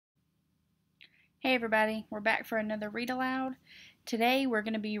Hey everybody, we're back for another read aloud. Today we're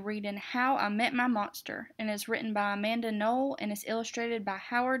going to be reading How I Met My Monster, and it's written by Amanda Knoll and it's illustrated by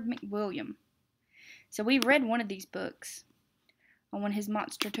Howard McWilliam. So we read one of these books on when his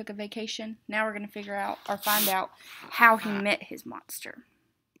monster took a vacation. Now we're going to find out how he met his monster.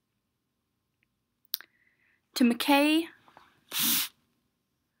 To McKay,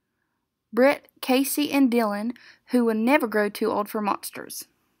 Brett, Casey, and Dylan, who will never grow too old for monsters.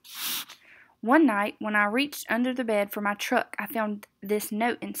 One night, when I reached under the bed for my truck, I found this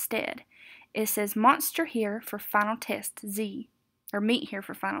note instead. It says, "Monster here for final test, Z." Or meet here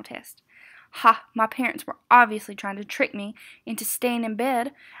for final test. Ha! My parents were obviously trying to trick me into staying in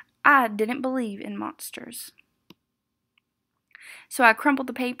bed. I didn't believe in monsters. So I crumpled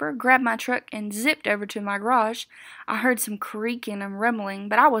the paper, grabbed my truck, and zipped over to my garage. I heard some creaking and rumbling,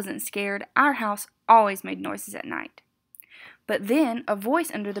 but I wasn't scared. Our house always made noises at night. But then a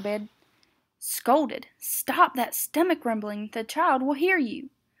voice under the bed scolded, "Stop that stomach rumbling, the child will hear you."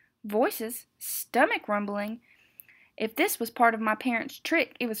 Voices? Stomach rumbling? If this was part of my parents'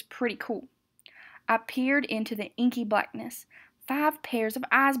 trick, it was pretty cool. I peered into the inky blackness. 5 pairs of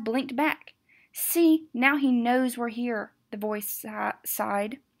eyes blinked back. "See, now he knows we're here," the voice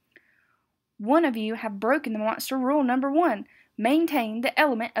sighed. "One of you have broken the monster rule number 1. Maintain the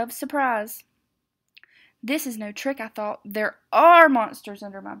element of surprise." This is no trick, I thought. There are monsters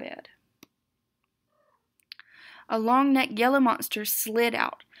under my bed. A long-necked yellow monster slid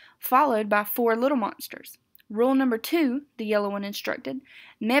out, followed by 4 little monsters. "Rule number 2, the yellow one instructed.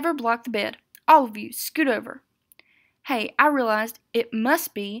 Never block the bed. All of you, scoot over." Hey, I realized this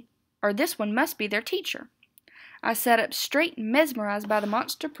one must be their teacher. I sat up straight, mesmerized by the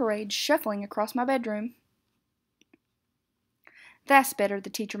monster parade shuffling across my bedroom. "That's better," the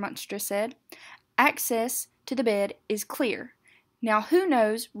teacher monster said. "Access to the bed is clear. Now who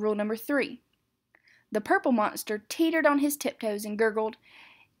knows rule number 3? The purple monster teetered on his tiptoes and gurgled,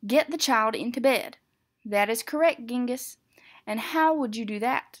 "Get the child into bed." "That is correct, Genghis. And how would you do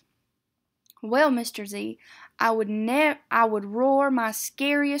that?" "Well, Mr. Z, I would roar my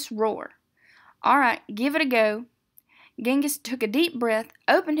scariest roar." "All right, give it a go." Genghis took a deep breath,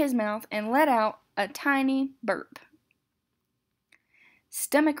 opened his mouth, and let out a tiny burp.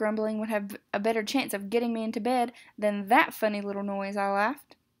 "Stomach rumbling would have a better chance of getting me into bed than that funny little noise," I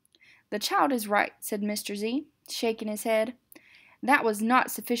laughed. "The child is right," said Mr. Z, shaking his head. "That was not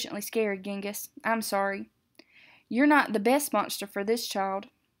sufficiently scary, Genghis. I'm sorry. You're not the best monster for this child."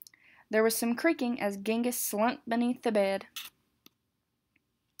 There was some creaking as Genghis slunk beneath the bed.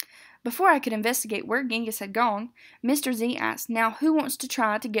 Before I could investigate where Genghis had gone, Mr. Z asked, "Now who wants to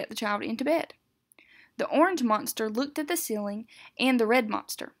try to get the child into bed?" The orange monster looked at the ceiling and the red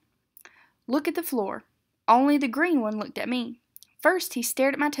monster. "Look at the floor." Only the green one looked at me. First he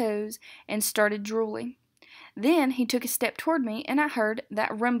stared at my toes and started drooling. Then he took a step toward me and I heard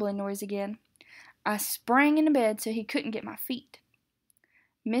that rumbling noise again. I sprang into bed so he couldn't get my feet.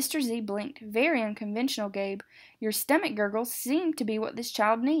 Mr. Z blinked. "Very unconventional, Gabe. Your stomach gurgles seem to be what this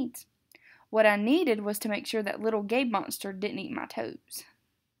child needs." What I needed was to make sure that little Gabe monster didn't eat my toes.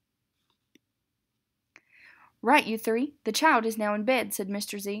 "Right, you 3. The child is now in bed," said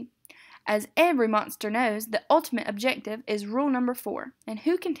Mr. Z. "As every monster knows, the ultimate objective is rule number 4, and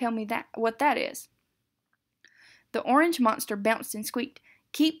who can tell me what that is?" The orange monster bounced and squeaked,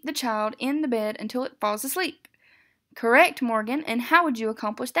 "Keep the child in the bed until it falls asleep." "Correct, Morgan, and how would you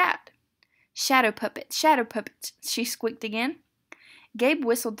accomplish that?" Shadow puppets, she squeaked again. Gabe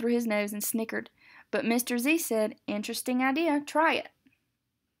whistled through his nose and snickered, but Mr. Z said, "Interesting idea, try it."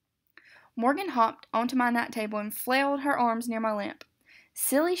 Morgan hopped onto my night table and flailed her arms near my lamp.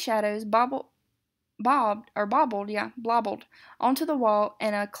 Silly shadows bobbled onto the wall,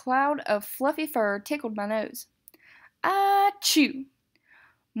 and a cloud of fluffy fur tickled my nose. "Achoo!"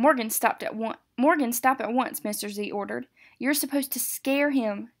 Morgan, stop at once, Mr. Z ordered. "You're supposed to scare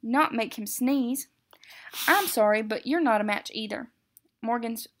him, not make him sneeze." "I'm sorry, but you're not a match either."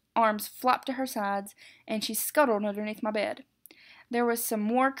 Morgan's arms flopped to her sides, and she scuttled underneath my bed. There was some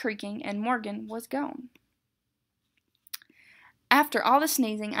more creaking, and Morgan was gone. After all the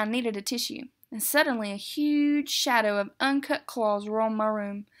sneezing, I needed a tissue, and suddenly a huge shadow of uncut claws roamed my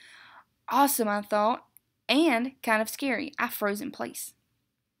room. Awesome, I thought, and kind of scary. I froze in place.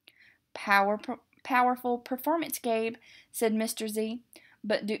 Powerful performance, Gabe," said Mr. Z.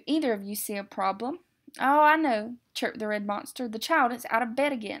 "But do either of you see a problem?" "Oh, I know," chirped the red monster. "The child is out of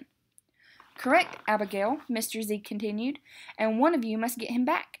bed again." "Correct, Abigail," Mr. Z continued, "and one of you must get him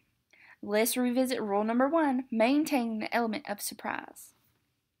back. Let's revisit rule number 1, maintain the element of surprise."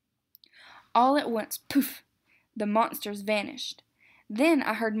 All at once, poof, the monsters vanished. Then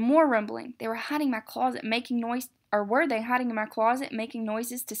I heard more rumbling. They were hiding in my closet making noise, or were they hiding in my closet making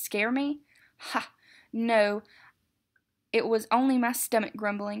noises to scare me? Ha! No, it was only my stomach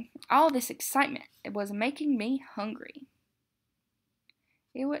grumbling. All this excitement, it was making me hungry.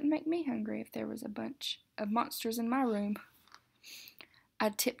 It wouldn't make me hungry if there was a bunch of monsters in my room. I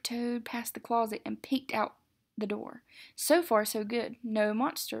tiptoed past the closet and peeked out the door. So far, so good. No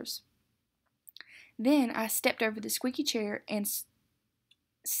monsters. Then I stepped over the squeaky chair and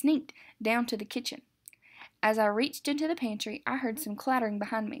sneaked down to the kitchen. As I reached into the pantry, I heard some clattering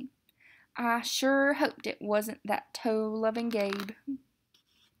behind me. I sure hoped it wasn't that toe-loving Gabe.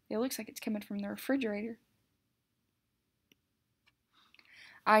 It looks like it's coming from the refrigerator.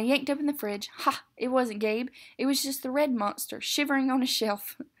 I yanked open the fridge. Ha! It wasn't Gabe. It was just the red monster, shivering on a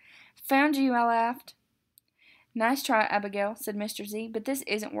shelf. Found you, I laughed. Nice try, Abigail, said Mr. Z, but this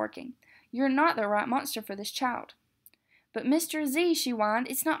isn't working. You're not the right monster for this child. But Mr. Z, she whined,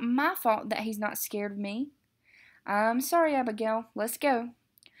 it's not my fault that he's not scared of me. I'm sorry, Abigail. Let's go.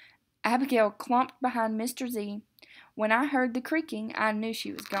 Abigail clumped behind Mr. Z. When I heard the creaking, I knew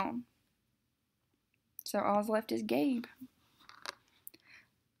she was gone. So all's left is Gabe.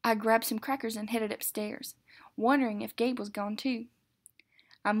 I grabbed some crackers and headed upstairs, wondering if Gabe was gone too.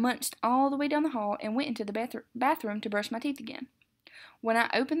 I munched all the way down the hall and went into the bathroom to brush my teeth again. When I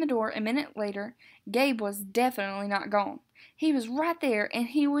opened the door a minute later, Gabe was definitely not gone. He was right there, and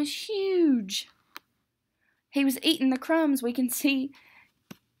he was huge. He was eating the crumbs. We can see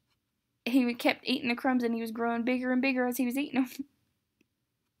he kept eating the crumbs, and he was growing bigger and bigger as he was eating them.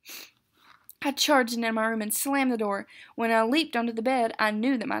 I charged into my room and slammed the door. When I leaped onto the bed, I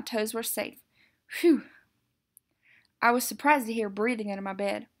knew that my toes were safe. Phew! I was surprised to hear breathing under my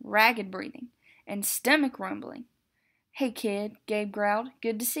bed, ragged breathing, and stomach rumbling. Hey, kid, Gabe growled.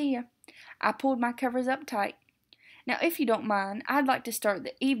 Good to see you. I pulled my covers up tight. Now, if you don't mind, I'd like to start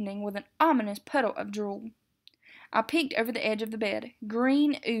the evening with an ominous puddle of drool. I peeked over the edge of the bed.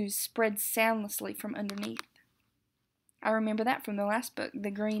 Green ooze spread soundlessly from underneath. I remember that from the last book,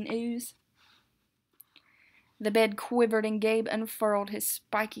 The Green Ooze. The bed quivered and Gabe unfurled his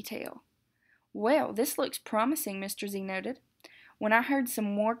spiky tail. Well, this looks promising, Mr. Z noted. When I heard some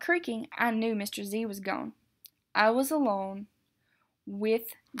more creaking, I knew Mr. Z was gone. I was alone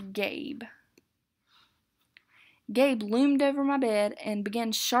with Gabe. Gabe loomed over my bed and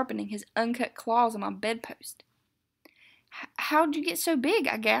began sharpening his uncut claws on my bedpost. How'd you get so big?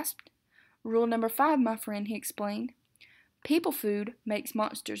 I gasped. Rule number 5, my friend, he explained. People food makes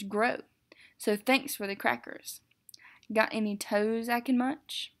monsters grow. So thanks for the crackers. Got any toes I can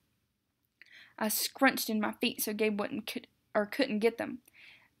munch? I scrunched in my feet so Gabe couldn't get them.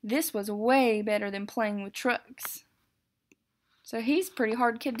 This was way better than playing with trucks. So he's a pretty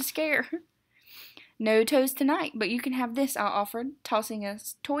hard kid to scare. No toes tonight, but you can have this, I offered, tossing a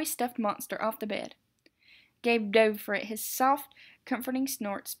toy stuffed monster off the bed. Gabe dove for it. His soft, comforting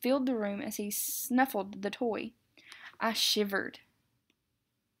snorts filled the room as he snuffled the toy. I shivered.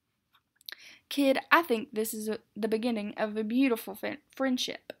 Kid, I think this is the beginning of a beautiful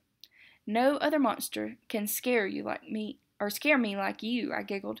friendship. No other monster can scare you like me, or scare me like you, I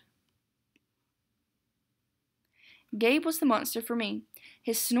giggled. Gabe was the monster for me.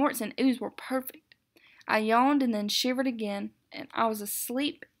 His snorts and ooze were perfect. I yawned and then shivered again, and I was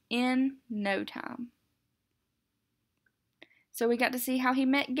asleep in no time. So we got to see how he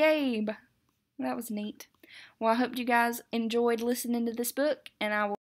met Gabe. That was neat. Well, I hope you guys enjoyed listening to this book, and I will